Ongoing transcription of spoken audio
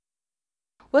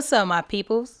What's up, my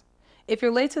peoples? If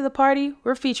you're late to the party,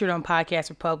 we're featured on Podcast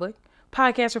Republic.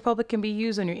 Podcast Republic can be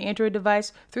used on your Android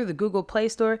device through the Google Play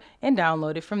Store and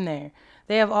download it from there.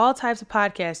 They have all types of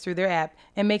podcasts through their app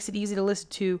and makes it easy to listen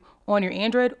to on your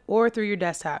Android or through your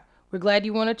desktop. We're glad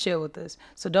you want to chill with us,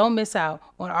 so don't miss out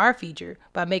on our feature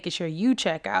by making sure you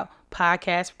check out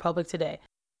Podcast Republic today.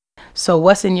 So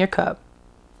what's in your cup?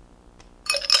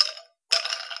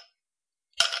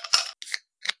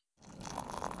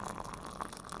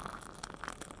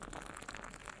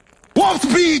 Warp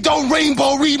speed, don't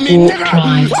rainbow read me,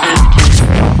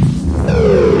 nigga.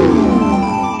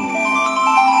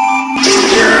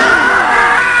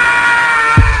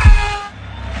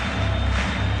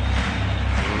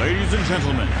 Ladies and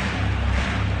gentlemen,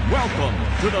 welcome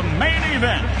to the main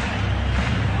event.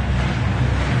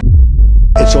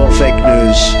 It's all fake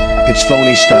news. It's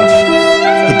phony stuff.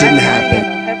 It didn't happen.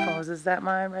 No headphones. Is that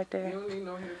mine right there? You don't need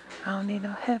no headphones. I don't need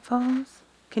no headphones.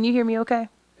 Can you hear me okay?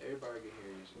 Everybody can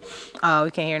hear you. Oh,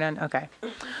 we can't hear none? Okay.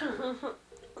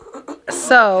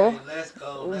 So, Let's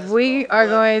go. we are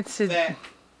going to... Fat,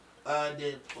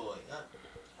 unemployed.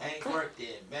 Ain't worked in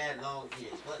mad long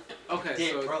years. What? Okay,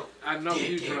 Dead so broke. I know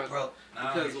you Dead drunk. broke.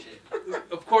 Nah, Because, shit.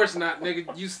 of course not,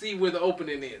 nigga. You see where the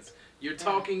opening is. You're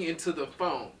talking into the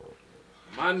phone.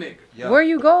 My nigga. Where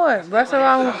you going? What's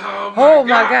around? Oh, Oh,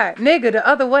 my God. Nigga, the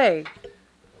other way.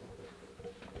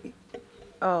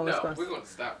 Oh, it's No, going we're going to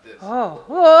stop this.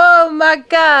 Oh my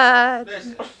God.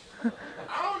 Listen,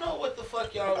 I don't know what the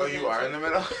fuck y'all. Oh, you are in the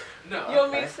middle? No. You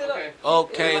want me to sit up?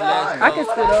 Okay, let's go. I can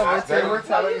scoot over They were too.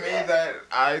 telling me that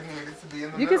I needed to be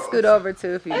in the You middle. can scoot over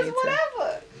too if you It's need to.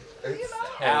 whatever. It's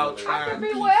I'll totally try I can and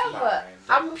be be wherever. fine.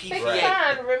 I'm Peace fixing right.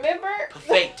 time, remember?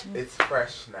 Perfect. It's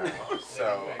fresh now,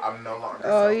 so I'm no longer.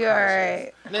 Oh, so you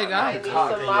alright. Nigga, I I'm need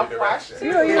talking some your mouthwash direction.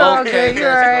 too. You all good. You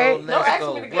alright. Don't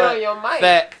ask me to get on your mic.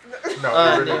 Fat,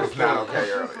 No, it really was not okay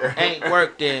earlier. ain't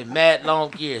worked in mad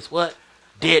long years. What?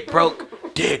 Dead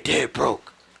broke. Dead broke.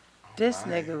 This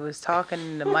nigga was talking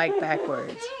in the mic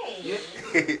backwards. Yep.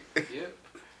 Yep.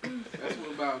 That's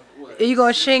what about, what? Are you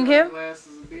gonna 6 shing him?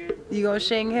 glasses of beer? You gonna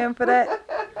shing him for that?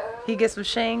 He get some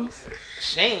shings?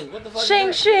 Shane, what the fuck? Shing,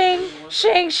 is that?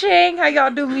 shing, shing. How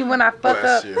y'all do me when I fuck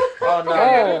Bless up? you. Oh no.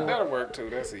 Oh. That'll work too.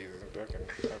 That's easy.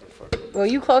 Well,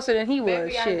 you closer than he was.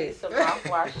 Maybe I need Shit. some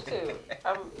mouthwash too.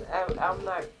 I'm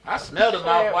not I smell the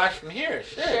mouthwash from here.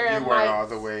 Shit. sharing You went mics. all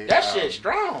the way. That shit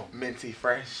strong. Minty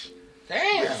fresh.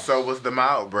 Damn. So was the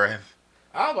mild breath.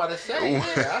 I was about to say,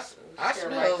 yeah, I Share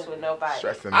smell. mics with nobody.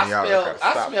 Stressing me I out. smell. gotta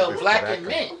I stop smell this black tobacco. and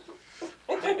mint.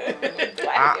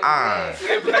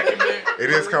 It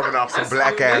is coming off some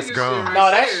black ass gum. No,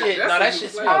 that shit. No, that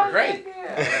shit smell great.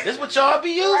 Yeah. This what y'all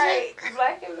be using? Right,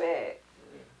 black and red.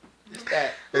 It's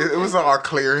that. It was all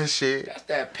clear and shit. That's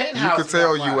that You penthouse. could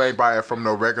tell you mouthwash. ain't buy it from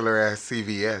no regular ass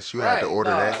CVS. You had to Right, order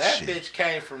no, that that shit. bitch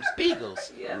came from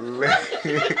Spiegel's. Yeah.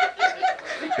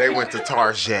 They went to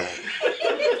Target.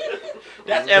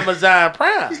 That's Amazon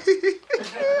Prime.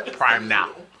 Prime now.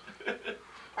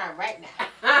 Right now.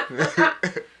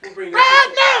 We'll bring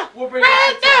Right now. We'll bring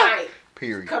Right tonight.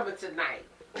 Period. Coming tonight.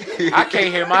 I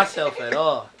can't hear myself at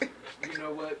all. You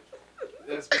know what?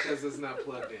 That's because it's not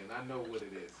plugged in. I know what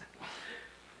it is.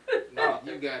 No,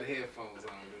 you got headphones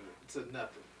on to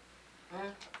nothing.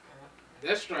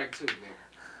 That's strike two, nigga.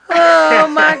 Oh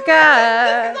my It's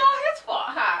God. all his fault,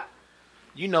 huh?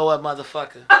 You know what,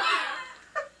 motherfucker?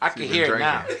 I can been hear it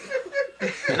now.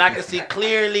 And I can see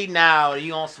clearly now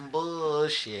you on some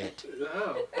bullshit.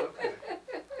 Oh, okay.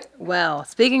 Well,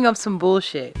 speaking of some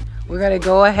bullshit, we're gonna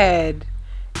go ahead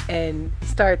and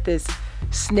start this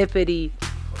snippety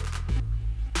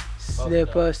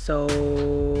snipper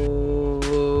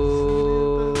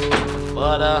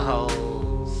For the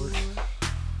hoes.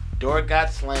 Door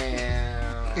got slammed.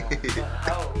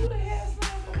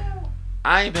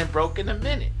 I ain't been broke in a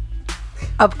minute.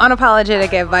 of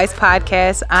Unapologetic Advice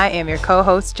Podcast. I am your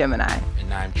co-host Gemini,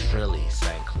 And I'm Trilly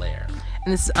St. Clair.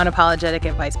 and this is Unapologetic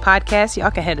Advice Podcast.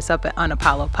 Y'all can hit us up at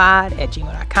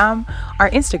unapollopod@gmail.com, our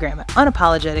Instagram at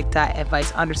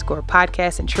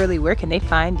unapologetic.advice_podcast, and Trilly, where can they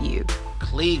find you?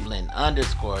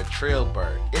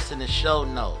 Cleveland_Trillbird. It's in the show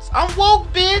notes. I'm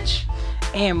woke, bitch.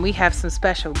 And we have some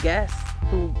special guests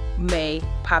who may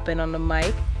pop in on the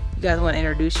mic. You guys want to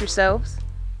introduce yourselves?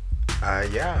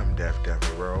 Yeah, I'm Def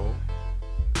Devereaux.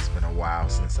 It's been a while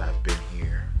since I've been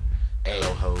here. Hey,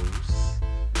 Hello, hoes.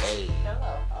 hey.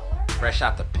 Hello. How are you? Fresh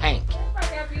out the paint.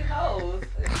 Everybody gotta be hoes.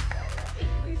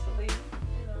 Recently,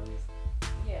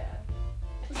 yeah.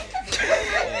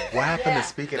 What happened to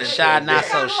speaking The in shy, not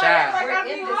so shy. We're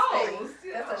in this thing.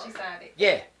 That's how she signed it.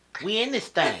 Yeah, we in this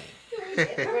thing.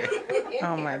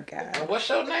 Oh my God. And what's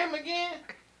your name again?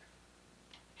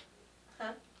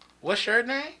 Huh? What's your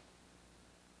name?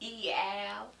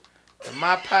 E-Al.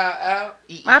 My pal Al.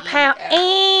 My pal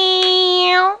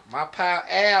Al. My pal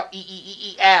Al.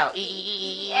 Al.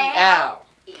 Al.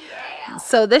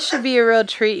 So this should be a real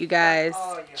treat, you guys.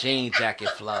 Jean jacket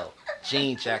flow.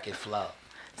 Jean jacket flow.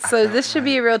 So this should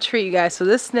be a real treat, you guys. So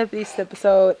this Snippy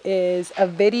episode is a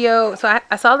video. So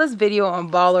I saw this video on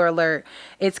Baller Alert.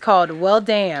 It's called "Well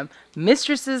Damn,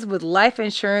 Mistresses with Life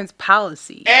Insurance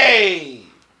Policy." Hey.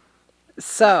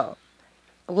 So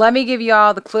let me give you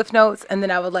all the cliff notes, and then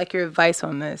I would like your advice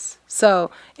on this. So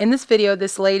in this video,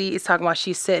 this lady is talking about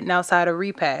she's sitting outside a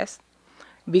repast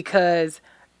because,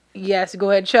 yes, go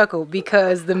ahead and chuckle,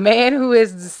 because the man who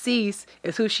is deceased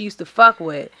is who she used to fuck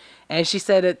with. And she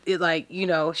said it like, you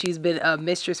know, she's been a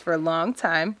mistress for a long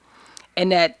time,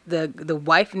 and that the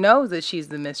wife knows that she's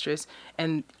the mistress.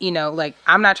 And, you know, like,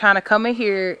 I'm not trying to come in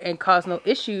here and cause no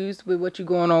issues with what you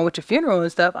going on with your funeral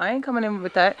and stuff. I ain't coming in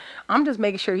with that. I'm just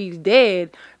making sure he's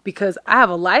dead because I have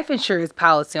a life insurance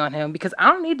policy on him, because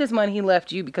I don't need this money he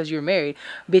left you because you're married.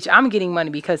 Bitch, I'm getting money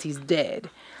because he's dead.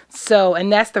 So, and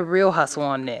that's the real hustle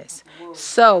on this.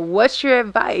 So, what's your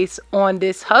advice on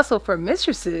this hustle for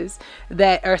mistresses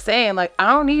that are saying, like,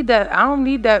 I don't need that. I don't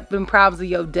need that them problems of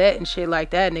your debt and shit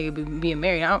like that, nigga, being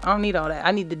married. I don't need all that.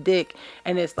 I need the dick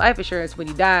and this life insurance when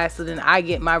he dies, so then I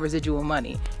get my residual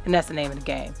money. And that's the name of the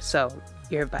game. So,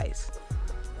 your advice.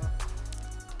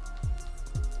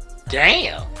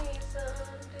 Damn.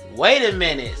 Wait a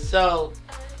minute. So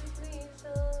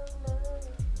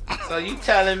you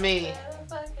telling me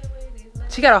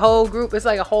She got a whole group. It's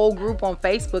like a whole group on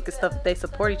Facebook and stuff. They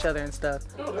support each other and stuff.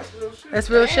 No, that's real shit. That's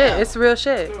real shit. It's real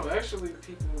shit. No, actually,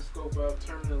 people scope out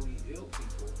terminally ill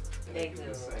people. They do.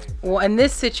 Well, in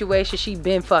this situation, she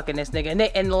been fucking this nigga,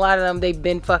 and a lot of them, they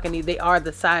been fucking. They are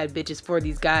the side bitches for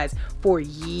these guys for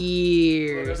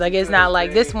years. Like, it's not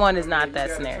like this one is not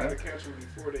that scenario. You gotta try to catch them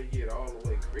before they get all the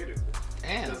way critical.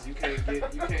 damn. Because you can't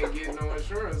get no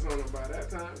insurance on them by that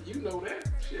time. You know that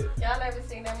shit. Y'all never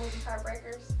seen that movie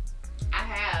Heartbreakers? I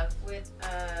have. With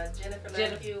Jennifer Love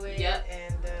Jennifer- Hewitt yep.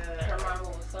 and Her mama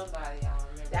was somebody, I don't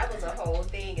remember. that was a whole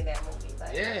thing in that movie.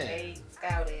 Like, Yeah. they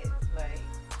scouted like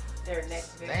their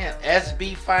next victim. Damn,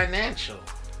 SB Financial.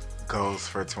 Goals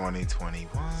for 2021.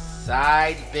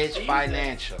 Side bitch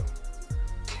financial.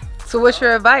 So what's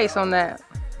your advice on that?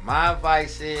 My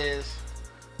advice is,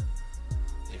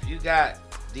 if you got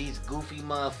these goofy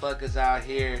motherfuckers out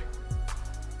here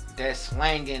that's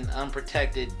slanging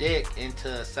unprotected dick into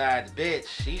a side bitch,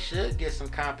 she should get some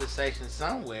compensation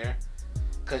somewhere.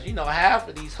 Cause you know half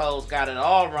of these hoes got it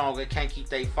all wrong and can't keep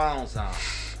their phones on.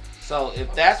 So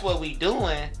if that's what we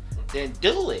doing, then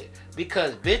do it.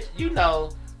 Because bitch, you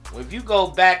know, if you go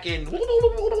back in the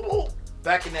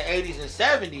 80s and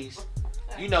 70s,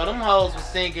 you know, them hoes was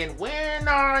singing, when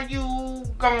are you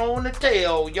gonna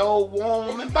tell your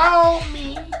woman about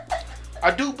me?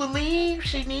 I do believe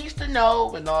she needs to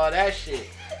know, and all that shit.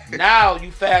 Now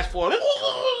you fast forward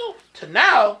to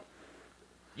now,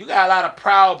 you got a lot of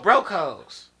proud broke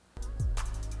hoes.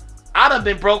 I done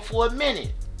been broke for a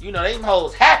minute. You know, them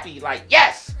hoes happy, like,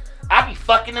 yes, I be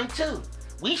fucking them too.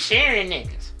 We sharing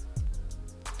niggas.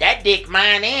 That dick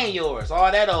mine and yours.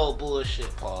 All that old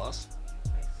bullshit, pause.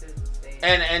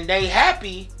 And they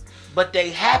happy, but they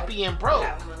happy and broke.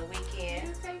 Have them on the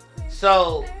weekend.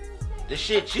 So the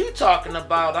shit you talking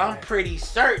about, I'm pretty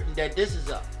certain that this is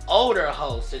a older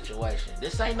hoe situation.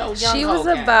 This ain't no young She hoe was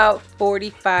game. about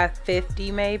 45,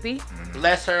 50 maybe.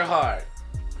 Bless her heart.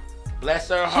 Bless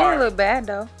her She didn't heart. look bad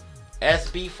though.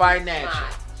 SB Financial.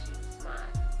 Smart. She's smart.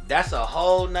 That's a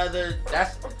whole nother.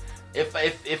 That's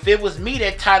if it was me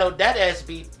that titled that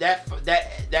SB that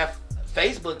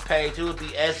Facebook page, it would be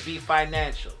SB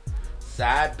Financial,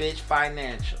 Side Bitch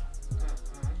Financial.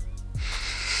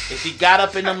 If he got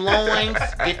up in them loins,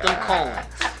 get them coins.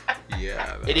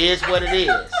 Yeah. It is what it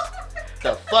is.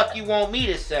 The fuck you want me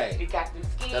to say? You got them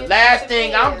skins. The last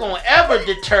thing I'm gonna ever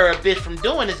deter a bitch from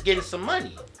doing is getting some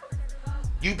money.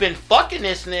 You been fucking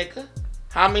this nigga.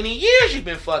 How many years you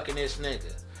been fucking this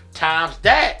nigga? Times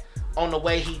that on the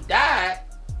way he died,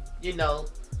 you know,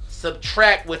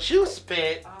 subtract what you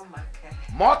spent, Oh my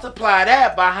god. multiply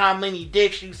that by how many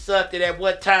dicks you sucked it at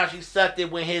what times you sucked it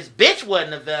when his bitch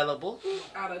wasn't available.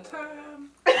 Out of time.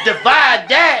 Divide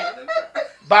that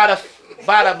by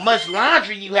the much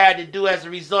laundry you had to do as a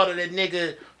result of that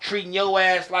nigga treating your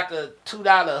ass like a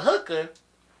 $2 hooker,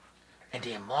 and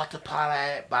then multiply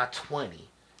that by 20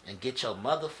 and get your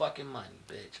motherfucking money,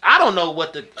 bitch. I don't know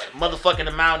what the motherfucking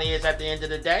amount is at the end of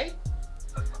the day.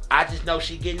 I just know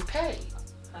she getting paid.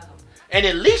 And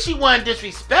at least she wasn't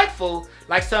disrespectful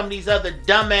like some of these other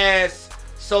dumbass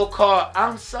so-called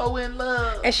I'm so in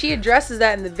love. And she addresses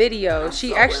that in the video.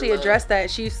 She actually addressed that.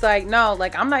 She's like, no,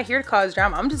 like, I'm not here to cause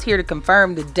drama. I'm just here to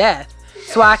confirm the death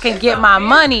so I can get my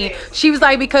money. She was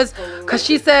like, because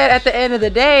she said at the end of the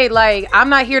day, like, I'm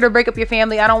not here to break up your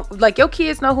family. I don't, like, your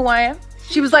kids know who I am.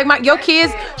 She was like, your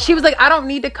kids, she was like, I don't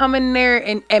need to come in there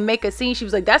and make a scene. She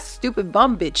was like, that's stupid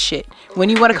bum bitch shit. When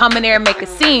you want to come in there and make a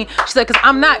scene. She's like, because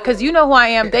I'm not, because you know who I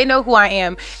am. They know who I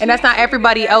am. And that's not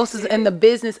everybody else's in the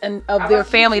business and of their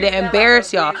family to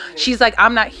embarrass y'all. She's like,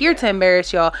 I'm not here to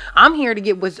embarrass y'all. I'm here to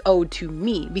get what's owed to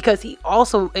me because he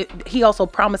also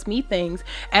promised me things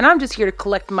and I'm just here to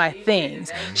collect my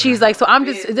things. She's like, so I'm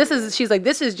just, she's like,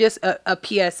 this is just a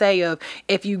PSA of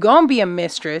if you gonna be a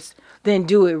mistress, then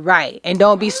do it right. And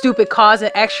don't be stupid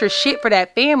causing extra shit for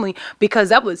that family because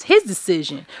that was his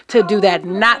decision to do that,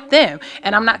 not them.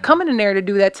 And I'm not coming in there to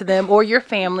do that to them or your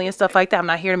family and stuff like that. I'm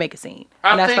not here to make a scene.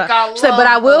 And that's why. She said, but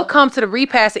I will come to the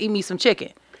repast to eat me some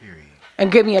chicken. Period.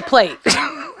 And give me a plate.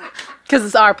 Because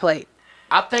it's our plate.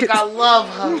 I think I love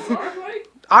her.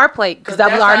 Our plate, because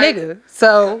that was our nigga.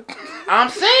 So. I'm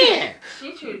saying.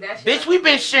 Bitch, we've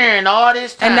been sharing all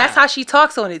this time. And that's how she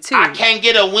talks on it, too. I can't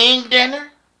get a wing dinner.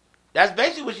 That's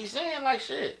basically what she's saying. Like,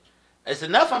 shit. It's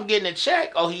enough I'm getting a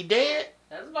check. Oh, he dead?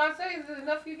 That's what I say. It's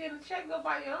enough you getting a check. Go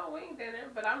buy your own wing dinner.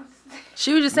 But I'm just...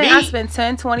 She was just saying, I spent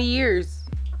 10, 20 years.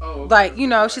 Oh, okay. Like, you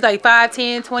know, she's like 5,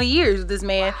 10, 20 years with this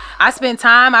man. I spent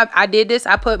time. I did this.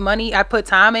 I put money. I put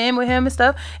time in with him and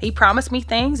stuff. He promised me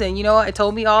things. And, you know, it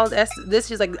told me all this.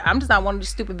 She's like, I'm just not one of these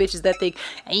stupid bitches that think,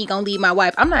 I ain't gonna leave my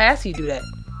wife. I'm not asking you to do that.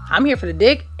 I'm here for the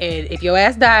dick. And if your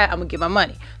ass die, I'm gonna get my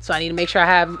money. So I need to make sure I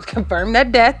have confirmed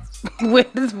that death.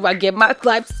 I get my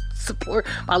life support,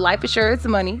 my life insurance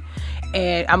money,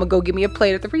 and I'm gonna go get me a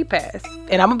plate at the repast,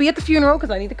 and I'm gonna be at the funeral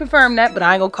because I need to confirm that, but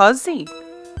I ain't gonna cause a scene.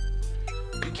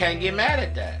 You can't get mad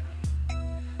at that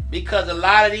because a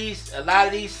lot of these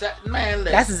man,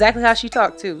 listen. That's exactly how she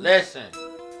talked too. Listen,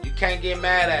 you can't get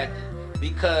mad at it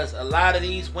because a lot of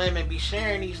these women be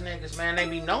sharing these niggas, man. They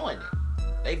be knowing it.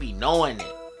 They be knowing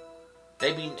it.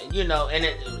 They be, you know, and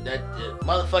the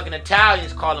motherfucking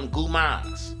Italians call them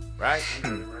gourmands. Right?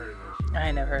 I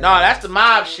ain't never heard No, that. That's the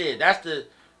mob shit. That's the...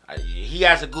 he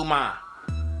has a gourmand.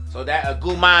 So that a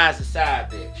gourmand is a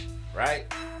side bitch.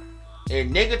 Right?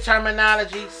 In nigga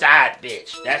terminology, side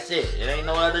bitch. That's it. It ain't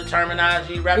no other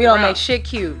terminology. We don't make shit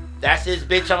cute. That's his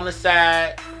bitch on the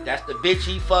side. That's the bitch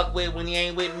he fuck with when he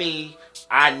ain't with me.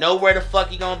 I know where the fuck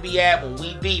he gonna be at when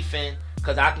we beefing.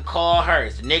 Because I can call her.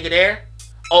 Is the nigga there?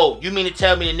 Oh, you mean to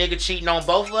tell me the nigga cheating on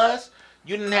both of us?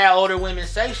 You didn't have older women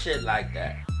say shit like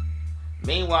that.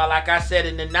 Meanwhile, like I said,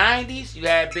 in the 90s, you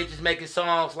had bitches making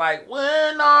songs like,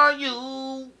 when are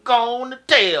you gonna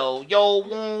tell your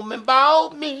woman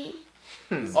about me?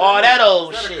 All that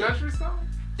old shit. Is that a country song?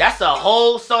 That's a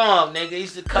whole song, nigga. It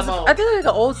used to come on. I think it's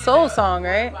like an old soul song,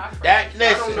 right?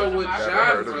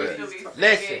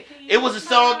 Listen, it was a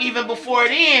song even before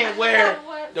then where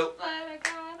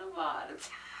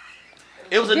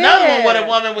it was another one where the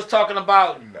woman was talking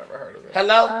about. Never heard of it.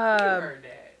 Hello?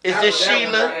 Is this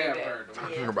Sheila?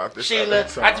 About this Sheila,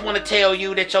 I just want to tell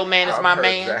you that your man is my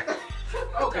man.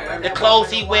 The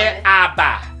clothes he wear, I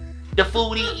buy. The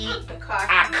food he eat,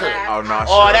 I cook. Oh no,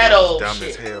 all that old dumb shit.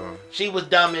 As hell. She was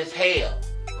dumb as hell.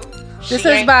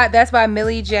 That's by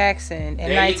Millie Jackson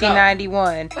in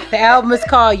 1991. The album is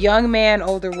called Young Man,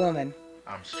 Older Woman.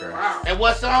 I'm stressed. Wow. And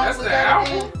what song was that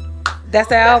again? That's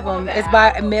the album. It's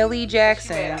by Millie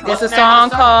Jackson. There's a song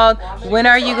called When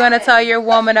Are You Gonna Tell Your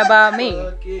Woman About Me?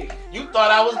 You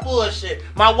thought I was bullshit.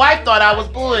 My wife thought I was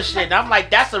bullshit. I'm like,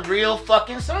 that's a real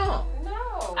fucking song.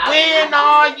 No. When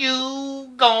are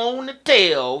you gonna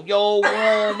tell your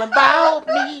woman about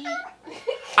me?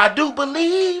 I do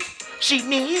believe she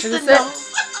needs to know. Is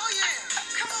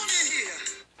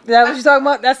that what you're talking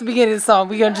about? That's the beginning of the song.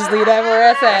 We're gonna just leave that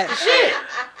where that's at. Shit.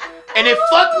 And it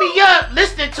fucked me up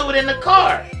listening to it in the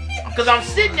car. Cause I'm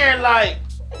sitting there like,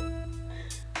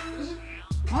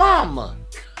 Mama,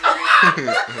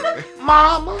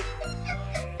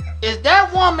 is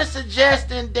that woman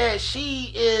suggesting that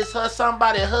she is her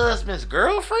somebody's husband's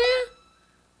girlfriend?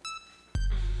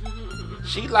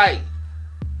 She like,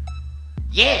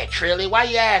 yeah, Trilly, why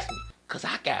you ask me? Cause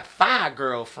I got 5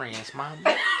 girlfriends,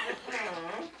 Mama.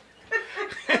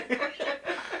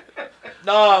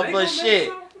 No, but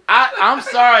shit. I'm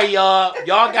sorry, y'all.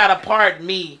 Y'all gotta pardon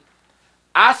me.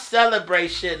 I celebrate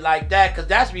shit like that because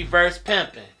that's reverse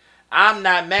pimping. I'm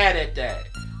not mad at that.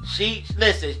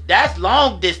 Listen, that's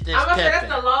long distance pimping. That's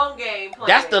the long game plan.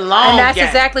 That's the long game. And that's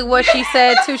exactly what she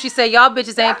said too. She said, y'all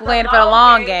bitches ain't playing for the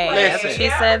long game. That's what she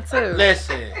said too.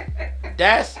 Listen,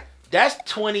 that's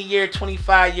 20-year,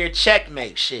 25-year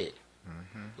checkmate shit.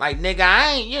 Like, nigga,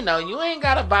 I ain't, you ain't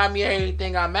gotta buy me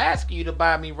everything I'm asking you to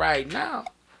buy me right now.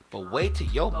 But wait till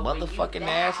your motherfucking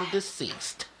ass is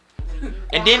deceased.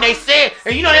 And then they said,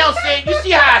 and they don't say, you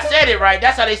see how I said it, right?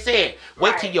 That's how they said.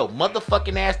 Wait till your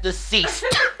motherfucking ass deceased.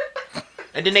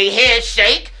 And then they head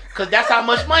shake, because that's how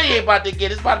much money they about to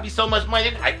get. It's about to be so much money.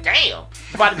 They're like, damn.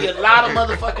 It's about to be a lot of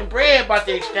motherfucking bread about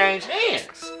to exchange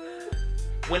hands.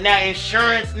 When that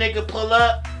insurance nigga pull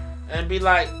up and be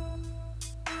like,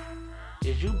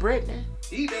 is you Brittany?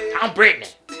 I'm Brittany.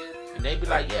 And they be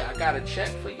like, yeah, I got a check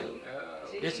for you.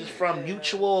 This is from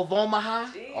Mutual of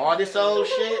Omaha. All this old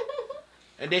shit.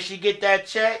 And then she get that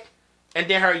check. And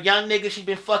then her young nigga she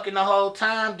been fucking the whole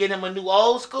time, get him a new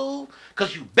old school.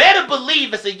 Cause you better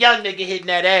believe it's a young nigga hitting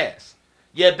that ass.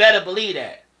 You better believe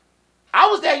that. I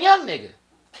was that young nigga.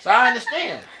 So I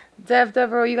understand.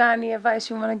 Devereaux, you got any advice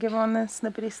you want to give on this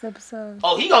snippety episode?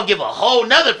 Oh, he gonna give a whole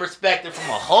nother perspective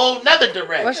from a whole nother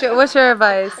direction. What's your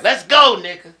advice? Let's go,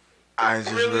 nigga. I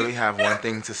just really have one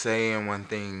thing to say and one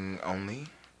thing only.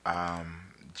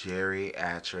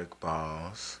 Geriatric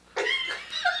balls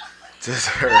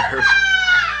deserve.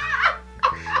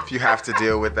 If you have to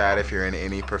deal with that, if you're in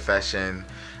any profession,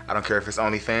 I don't care if it's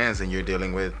OnlyFans and you're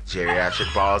dealing with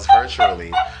geriatric balls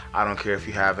virtually. I don't care if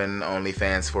you have an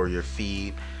OnlyFans for your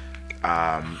feet.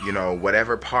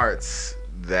 Whatever parts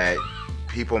that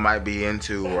people might be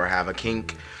into or have a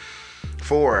kink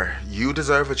for, you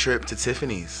deserve a trip to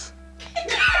Tiffany's.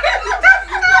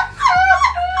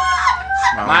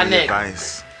 My nigga.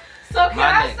 Advice. So can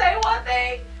I say one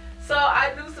thing? So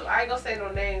I ain't gonna say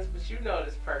no names, but you know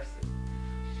this person.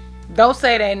 Don't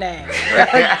say their name.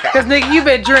 Because, nigga, you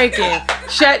been drinking.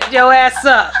 Shut your ass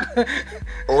up.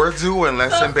 Or do, and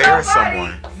let's embarrass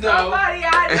someone. Somebody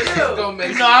I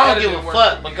knew. I don't give a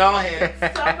fuck, but go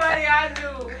ahead. Somebody I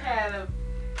knew had a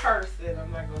person,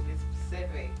 I'm not gonna get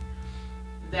specific,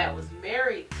 that was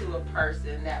married to a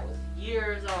person that was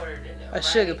years older than them. A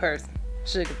sugar person.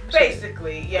 Sugar.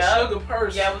 Basically, yeah. A sugar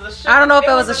person. Yeah, it was a sugar. I don't know if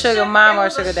it was a sugar mom or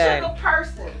a sugar daddy. It was a sugar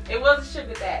person. It was a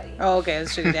sugar daddy. Oh, okay, it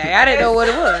was sugar daddy. I didn't know what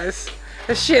it was.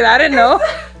 Shit, I didn't know.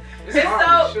 And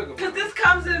so, because this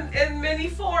comes in many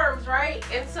forms, right?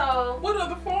 And so, what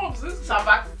other forms is this? So I'm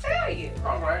about to tell you.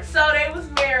 All right. So they was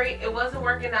married. It wasn't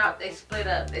working out. They split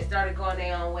up. They started going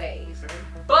their own ways.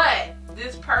 But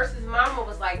this person's mama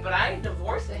was like, but I ain't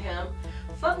divorcing him.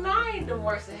 Fuck no, I ain't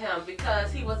divorcing him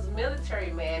because he was a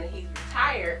military man and he's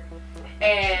retired.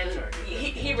 And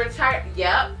he retired.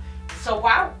 Yep. So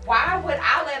why would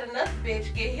I let another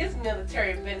bitch get his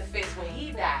military benefits when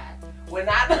he died? When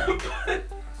I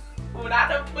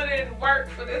done put in work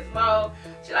for this mode,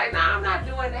 she's like, nah, I'm not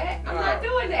doing that. I'm not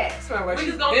doing that. Sound like we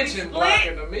she's just gonna be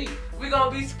split. To me. We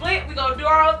gonna be split. We gonna do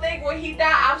our own thing. When he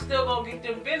die, I'm still gonna get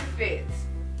them benefits.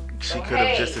 She could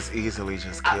have just as easily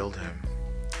just killed him.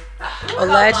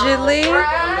 Allegedly.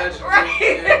 Right.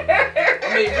 Yeah.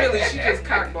 I mean, really, she just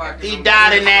cock blocked. He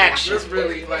died in action. That's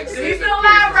really like. He's still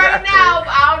alive right now. But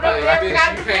I don't know if he ever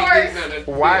got divorced.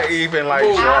 Why even like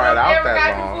draw it out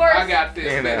that long? I got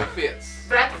this benefits.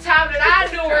 But at the time that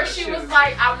I knew her, she was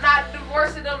like, I'm not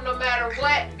divorcing him no matter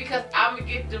what because I'm gonna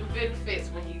get them benefits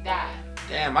when he died.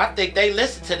 Damn, I think they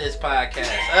listen to this podcast.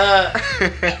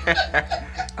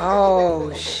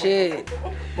 Oh shit.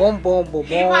 Boom, boom, boom, boom.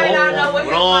 He might not know what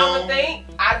his mama think.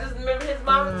 I just remember his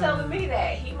mama telling me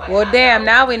that. He might Well, damn,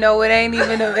 now we know it ain't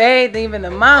even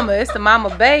the mama. It's the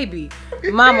mama baby.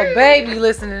 Mama baby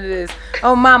listening to this.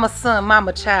 Oh, mama son,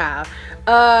 mama child.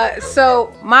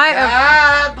 So my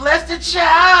God bless the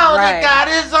child that got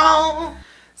his own.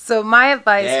 So my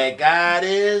advice. That got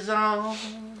his own.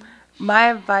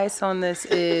 My advice on this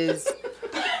is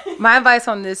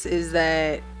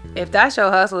that if that's your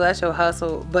hustle, that's your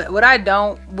hustle. But what I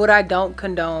don't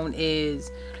condone is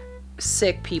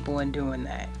sick people in doing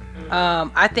that.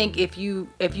 I think if you've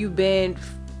been,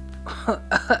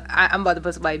 I'm about to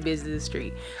put somebody's business in the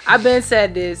street. I've been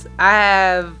said this. I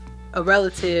have a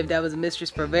relative that was a mistress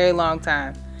for a very long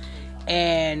time,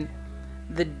 and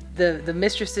the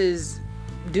mistress's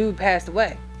dude passed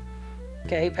away.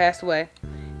 Okay, he passed away.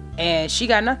 And she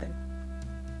got nothing.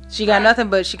 She got nothing,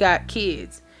 but she got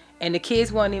kids. And the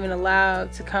kids weren't even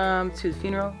allowed to come to the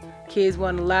funeral. Kids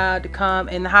weren't allowed to come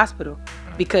in the hospital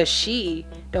because she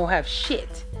don't have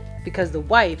shit. Because the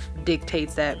wife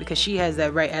dictates that because she has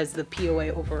that right as the POA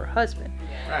over her husband.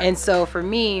 Right. And so for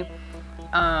me,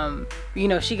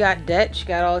 she got debt, she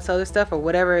got all this other stuff or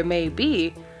whatever it may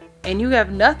be, and you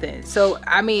have nothing. So,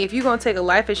 I mean, if you're going to take a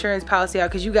life insurance policy out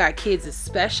because you got kids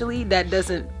especially,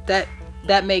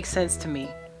 that makes sense to me,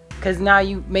 because now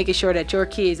you making sure that your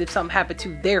kids, if something happened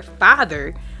to their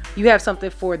father, you have something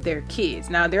for their kids.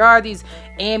 Now there are these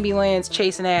ambulance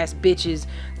chasing ass bitches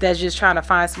that's just trying to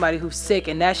find somebody who's sick,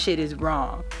 and that shit is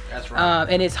wrong. That's right.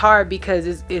 And it's hard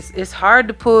because it's hard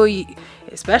to pull you,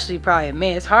 especially probably a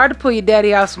man. It's hard to pull your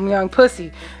daddy out some young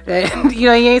pussy that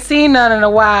you ain't seen none in a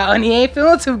while, and he ain't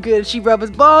feeling too good. She rub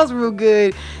his balls real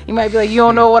good. You might be like, you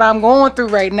don't know what I'm going through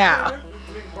right now.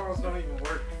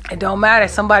 It don't matter.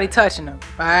 Somebody touching them,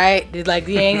 all right? It's like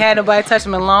you ain't had nobody touch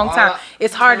them in a long time.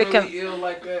 It's hard to come. Ill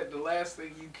like that, the last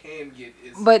thing you can get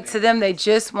is. But to them, they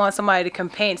just want somebody to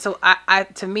companion. So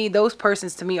to me, those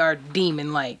persons to me are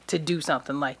demon-like to do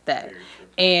something like that.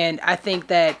 And I think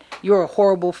that you're a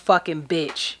horrible fucking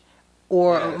bitch,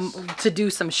 or to do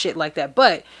some shit like that.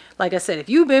 But like I said, if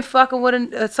you've been fucking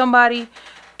with somebody,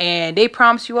 and they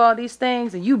promise you all these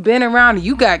things, and you've been around and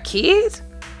you got kids.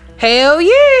 Hell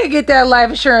yeah, get that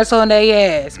life insurance on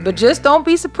their ass. But just don't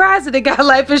be surprised if they got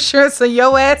life insurance on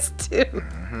your ass too.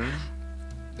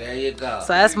 There you go. So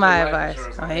that's my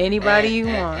advice on anybody you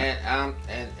want.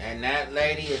 And that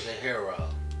lady is a hero.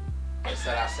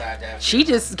 Sat outside that. She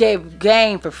just gave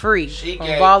game for free. She on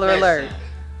gave Baller Alert.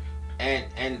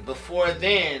 And before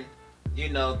then,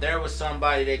 there was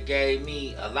somebody that gave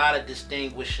me a lot of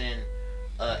distinguishing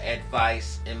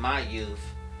advice in my youth.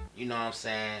 You know what I'm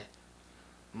saying?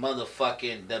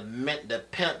 Motherfucking the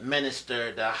pimp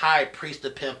minister, the high priest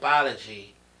of pimpology,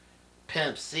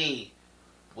 Pimp C,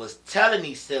 was telling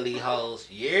these silly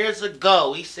hoes years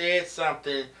ago. He said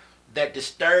something that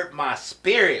disturbed my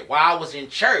spirit while I was in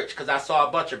church, because I saw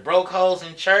a bunch of broke hoes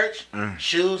in church.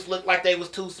 Shoes looked like they was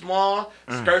too small,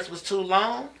 skirts was too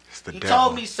long. He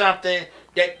told me something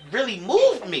that really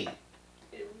moved me.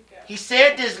 He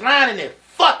said this line and it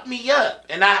fucked me up,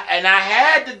 and I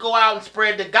had to go out and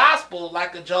spread the gospel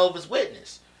like a Jehovah's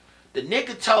Witness. The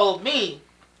nigga told me,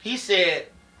 he said,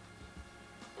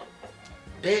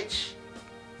 bitch,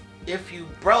 if you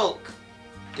broke,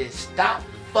 then stop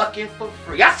fucking for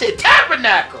free. I said,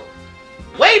 Tabernacle,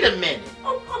 wait a minute.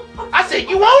 I said,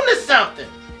 you own to something.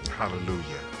 Hallelujah.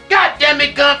 God damn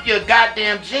it, Gump, you're a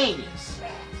goddamn genius.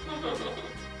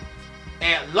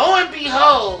 And lo and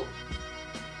behold,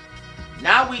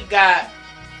 now we got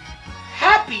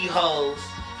happy hoes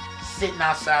sitting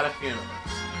outside of funerals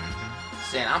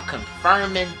saying, I'm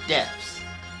confirming deaths.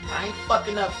 I ain't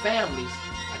fucking up families.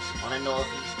 I just want to know if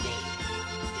he's dead.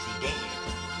 Is he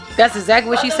dead? That's exactly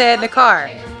what she said in the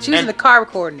car. She was in the car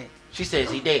recording it. She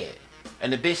says he dead.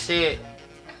 And the bitch said,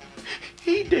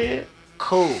 he dead.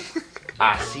 Cool.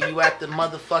 I see you at the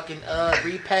motherfucking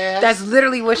repast. That's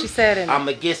literally what she said in it. I'm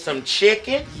gonna get some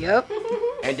chicken. Yep.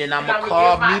 And then I'm gonna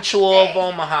call Mutual of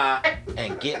Omaha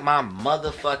and get my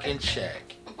motherfucking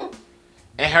check.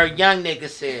 And her young nigga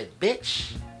said,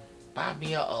 bitch, buy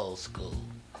me an old school.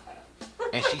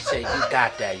 And she said, you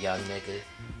got that, young nigga,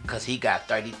 because he got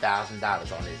 $30,000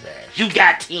 on his ass. You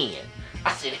got 10.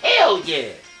 I said, hell yeah.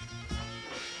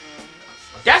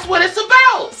 That's what it's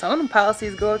about. Some of them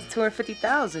policies go up to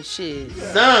 $250,000. Shit.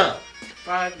 Some.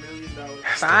 $5 million.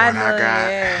 $5 million.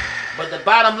 Yeah. But the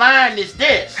bottom line is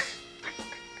this.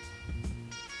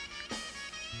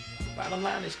 Bottom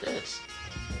line is this.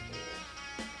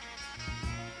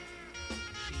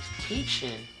 She's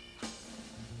teaching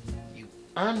you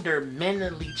under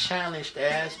mentally challenged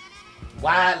ass,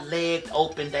 wide-legged,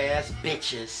 opened ass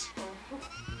bitches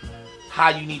how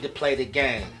you need to play the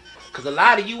game. Because a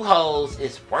lot of you hoes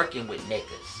is working with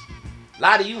niggas. A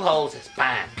lot of you hoes is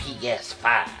buying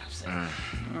PS5s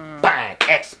and buying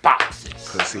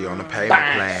Xboxes. Pussy on the payment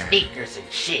buying plan. sneakers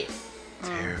and shit.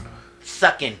 Terrible.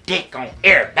 Sucking dick on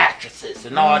air mattresses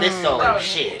and all this old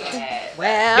shit.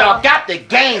 Well. Y'all got the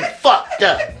game fucked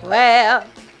up. Well.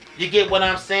 You get what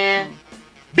I'm saying?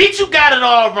 Bitch, you got it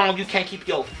all wrong. You can't keep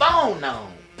your phone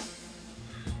on.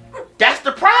 That's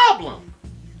the problem.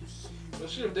 Well,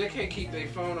 shit, if they can't keep their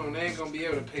phone on, they ain't gonna be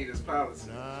able to pay this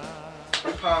policy.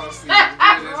 This policy.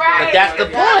 But that's the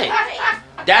point.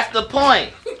 That's the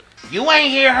point. You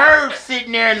ain't hear her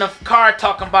sitting there in the car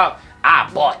talking about, I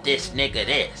bought this nigga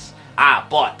this. I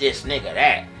bought this nigga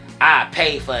that. I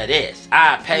paid for this.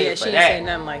 I paid for she that. ain't say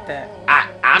nothing like that.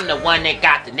 I'm the one that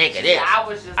got the nigga this. I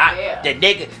was just there. The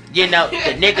nigga,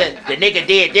 the nigga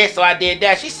did this, so I did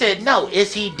that. She said, no,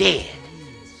 is he dead?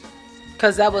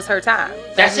 Because that was her time.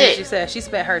 That's what it. She said she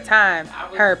spent her time,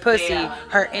 her pussy,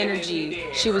 her energy.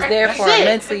 She was there for That's him it.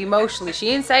 mentally, emotionally. She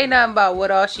didn't say nothing about what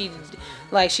all she,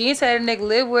 like, she ain't said the nigga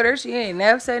live with her. She ain't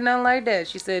never said nothing like that.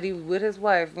 She said he was with his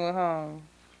wife, went home.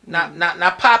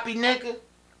 Not poppy nigga.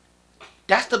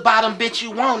 That's the bottom bitch you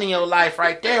want in your life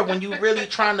right there. When you really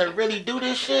trying to really do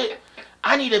this shit,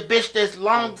 I need a bitch that's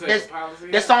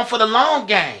on for the long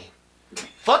game.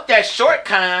 Fuck that short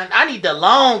kind. I need the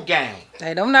long game.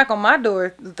 Hey, don't knock on my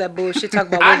door with that bullshit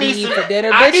talking about I what we need eat some- for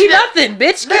dinner. I Bitch, need a- nothing.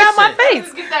 Bitch, get out my face.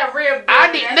 Just get that rib.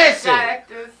 I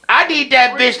need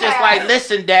that bitch that's like,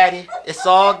 listen, daddy, it's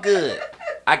all good.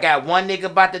 I got one nigga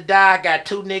about to die. I got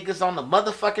 2 niggas on the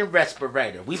motherfucking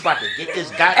respirator. We about to get this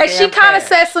goddamn. And she kind of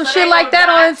said some shit like that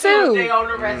on it too. They on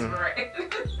the respirator.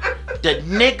 The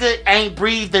nigga ain't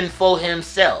breathing for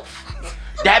himself.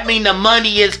 That mean the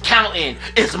money is counting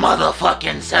his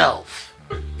motherfucking self.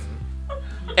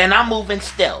 And I'm moving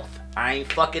stealth. I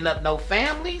ain't fucking up no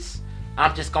families.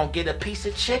 I'm just gonna get a piece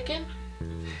of chicken,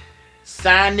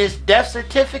 sign this death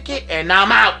certificate, and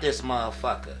I'm out this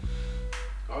motherfucker.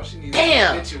 All she needs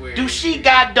Damn, is an obituary. do she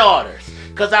got daughters?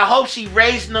 Cause I hope she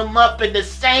raising them up in the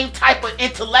same type of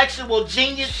intellectual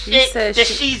genius shit that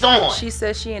she's on. She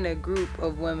says she in a group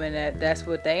of women that's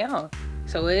what they on.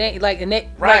 So it ain't like, and it,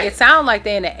 Right. like it sounds like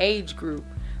they in an age group.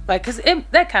 Like, cause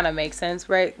that kind of makes sense,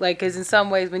 right? Like, cause in some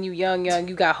ways when you young,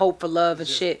 you got hope for love and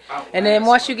shit. And then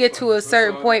once you get to a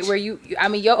certain point where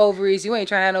your ovaries, you ain't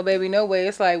trying to have no baby no way.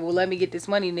 It's like, well, let me get this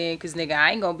money then, cause nigga,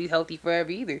 I ain't gonna be healthy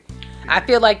forever either. I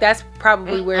feel like that's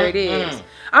probably where it is.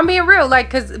 I'm being real, like,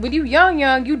 cause when you young,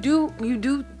 you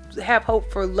do have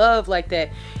hope for love like that.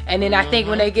 And then I think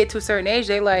when they get to a certain age,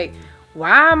 they like,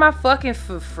 why am I fucking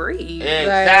for free?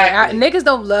 Exactly. Like, niggas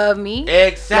don't love me.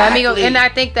 Exactly. Let me go, and I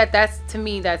think that's to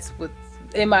me, that's what,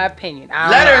 in my opinion.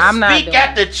 Let her I'm not speak doing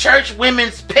at it. the church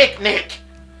women's picnic,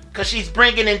 cause she's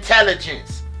bringing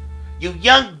intelligence. You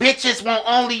young bitches want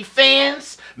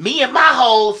OnlyFans? Me and my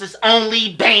hoes is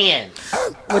only bands.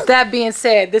 With that being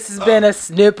said, this has been a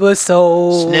Snipper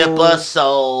Soul. Snipper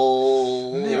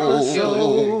Soul.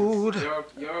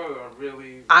 Y'all are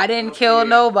really. I didn't kill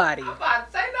nobody. I'm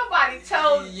about to say nobody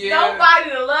told Yeah. nobody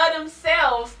to love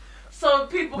themselves, so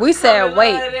people. We can said come and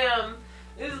wait. Love them.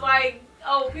 It's like,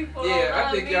 oh, people Yeah, don't I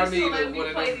love think me, y'all so need let one me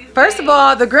of play them. these First of games.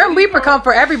 all, the Grim Reaper come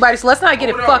for everybody, so let's not get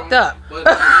it Hold fucked on, up. But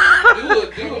do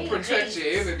a protect your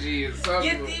energy and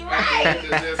something.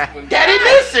 right. Daddy,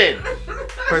 listen.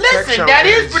 Protect Listen, your that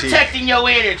is energy. protecting your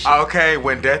energy. Okay,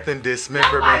 when death and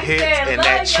dismemberment Somebody hits said, and love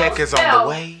that check is on the yourself,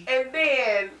 way. and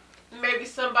then maybe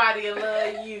somebody will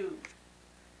love you.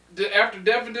 After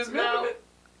death and dismemberment?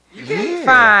 Yeah.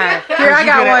 Fine. Here I You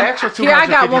get an got extra one. Here I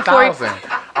got one for you.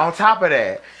 $250,000 on top of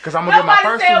that, because I'm gonna get my Nobody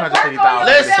first said work on $250,000. If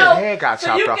Listen. your head got So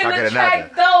chopped you off, I can get attract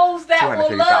another. those that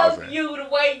will love 250,000. you the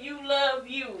way you love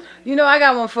you. You know, I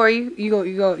got one for you.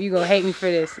 You go hate me for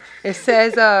this. It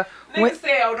says, when, Niggas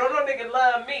say, oh, don't no nigga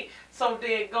love me. So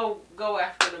then go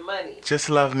after the money. Just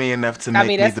love me enough to I make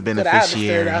mean, me that's the what I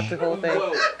understood beneficiary. out the whole thing.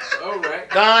 Whoa. All right.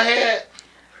 Go ahead.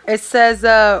 It says,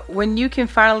 when you can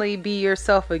finally be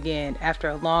yourself again after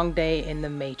a long day in the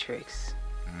Matrix.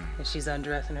 And she's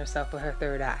undressing herself with her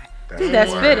third eye.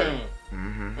 That's fitting.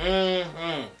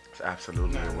 It's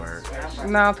absolutely a word.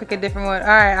 No, I'll pick a different one. All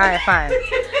right, fine.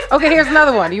 Okay, here's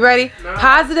another one. You ready?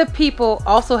 Positive people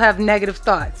also have negative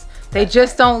thoughts. They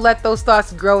just don't let those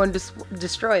thoughts grow and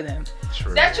destroy them.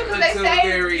 True. That's true, because they Until say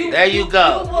very- There you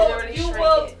go.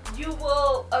 You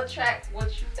will attract what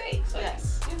you think. So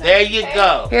yes. There you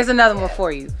go. Here's another one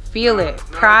for you. Feel it,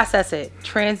 process it,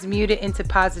 transmute it into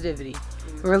positivity,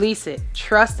 release it,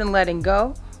 trust and letting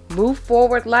go, move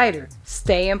forward lighter,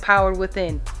 stay empowered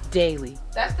within daily.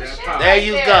 That's the shit. There right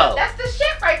you there. go. That's the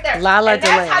shit right there. Lala and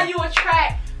that's Delay. how you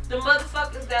attract the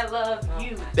motherfuckers that love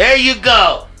you. There you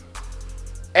go.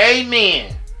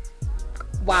 Amen.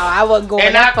 Wow, I wasn't going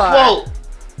And I that far. quote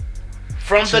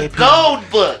from the JP. Gold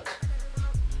Book,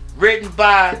 written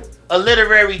by a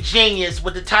literary genius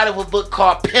with the title of a book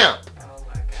called Pimp.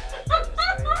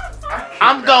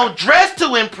 I'm gonna dress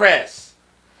to impress.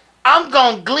 I'm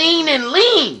gonna glean and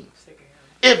lean.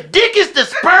 If dick is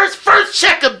dispersed, first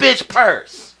check a bitch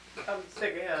purse. I'm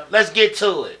sick of him. Let's get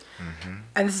to it.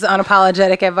 And this is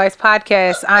Unapologetic Advice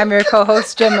Podcast. I'm your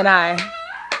co-host, Gemini. You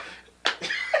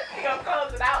gonna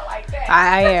close it out like that?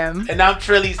 I am. And I'm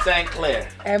Trilly St. Clair.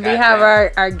 And we have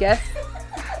our guest.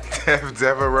 Dev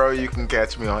Devereaux. You can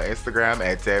catch me on Instagram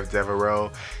at Dev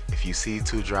Devereaux. If you see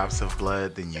 2 drops of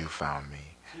blood, then you found me.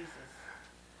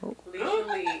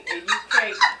 Literally, and you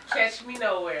can't catch me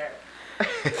nowhere.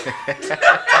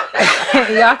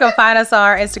 Y'all can find us on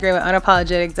our Instagram at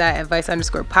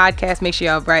unapologetic.advice_podcast. Make sure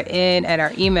y'all write in at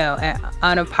our email at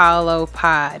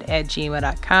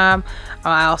unapollopod@gmail.com.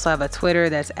 I also have a Twitter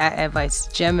that's at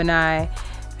advicegemini.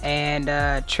 And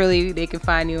Trilly, they can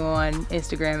find you on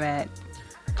Instagram at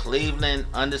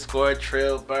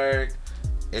Cleveland_Trillberg.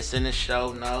 It's in the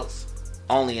show notes.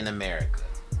 Only in America.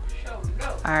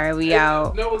 all right, we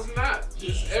out. No, it's not.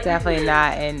 It's Definitely everywhere.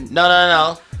 not. And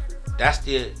No. That's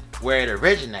where it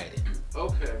originated.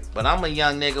 Okay. But I'm a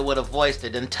young nigga with a voice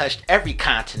that done touched every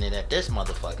continent at this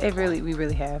motherfucker. We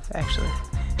really have, actually.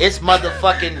 It's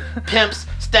motherfucking pimps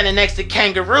standing next to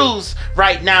kangaroos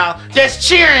right now that's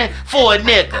cheering for a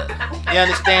nigga. You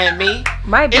understand me?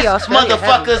 Might be it's Australia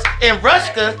motherfuckers in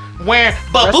Russia wearing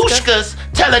babushkas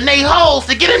telling they hoes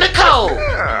to get in the cold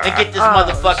and get this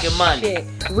motherfucking money. Shit.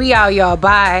 We out, y'all.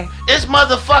 Bye. It's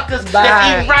motherfuckers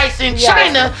that eat rice in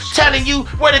China telling you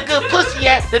where the good pussy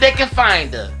at that they can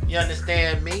find her. You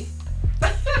understand me?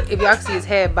 If y'all can see his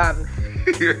head bobbing.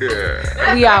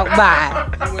 We out. Bye.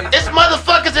 It's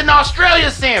motherfuckers in Australia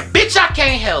saying, bitch, I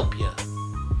can't help you.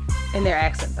 In their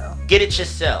accent, though. Get it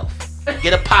yourself.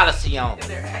 Get a policy on it.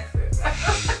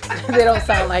 They don't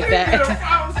sound like that.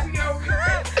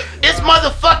 It's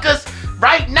motherfuckers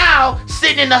right now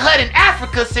sitting in the hut in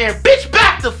Africa saying, bitch,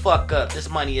 back the fuck up. This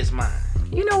money is mine.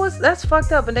 You know what's that's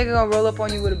fucked up, and they're gonna roll up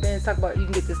on you with a Benz, talk about you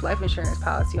can get this life insurance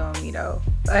policy on me though.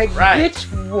 Like, bitch,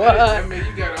 what? I mean,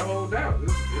 you gotta hold out.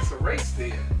 It's a race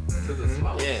there to the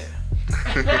slow. Yeah.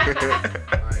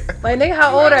 Like, nigga,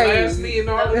 how old are you?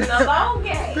 The long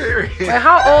game. Like,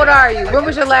 how old are you? When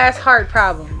was your last heart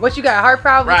problem? What you got? Heart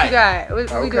problem? What you got?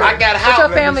 What we doing? I got What's your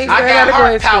family? I got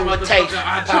heart palpitations.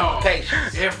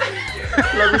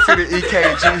 Let me see the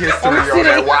EKG history on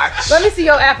that watch. Let me see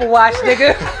your Apple Watch,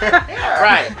 nigga.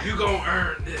 Right. You gonna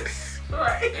earn this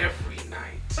every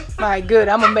night. My good,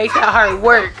 I'm gonna make that heart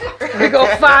work. We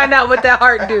gonna find out what that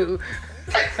heart do.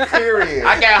 Period.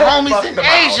 I got homies in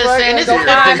Asia saying this is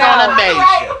gonna amaze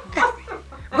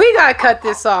you. We gotta cut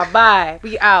this off. Bye.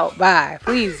 We out. Bye.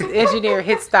 Please, engineer,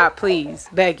 hit stop, please.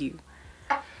 Beg you.